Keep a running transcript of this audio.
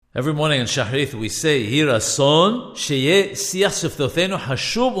Every morning in Shahrit we say, Hi ratzon sheyeh siach seftothenu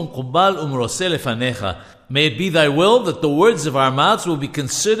hashub u'mqubal u'mroseh lefanecha. May it be thy will that the words of our mouths will be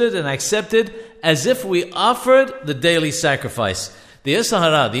considered and accepted as if we offered the daily sacrifice. The Yetzer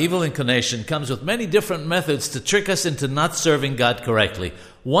Hara, the evil inclination, comes with many different methods to trick us into not serving God correctly.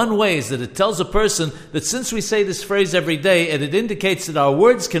 One way is that it tells a person that since we say this phrase every day and it indicates that our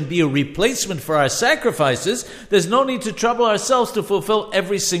words can be a replacement for our sacrifices, there's no need to trouble ourselves to fulfill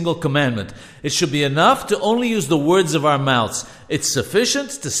every single commandment. It should be enough to only use the words of our mouths. It's sufficient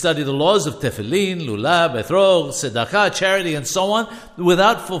to study the laws of tefillin, lulav, etrog, tzedakah, charity, and so on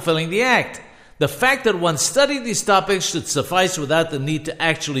without fulfilling the act. The fact that one studied these topics should suffice without the need to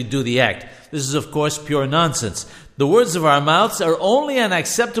actually do the act. This is, of course, pure nonsense. The words of our mouths are only an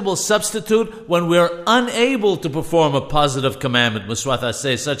acceptable substitute when we are unable to perform a positive commandment, Muswata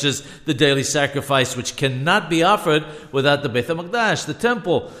says, such as the daily sacrifice, which cannot be offered without the Beit HaMikdash, the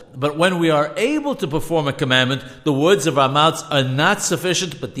temple. But when we are able to perform a commandment, the words of our mouths are not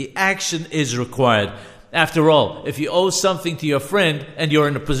sufficient, but the action is required. After all, if you owe something to your friend and you're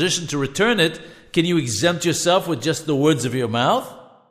in a position to return it, can you exempt yourself with just the words of your mouth?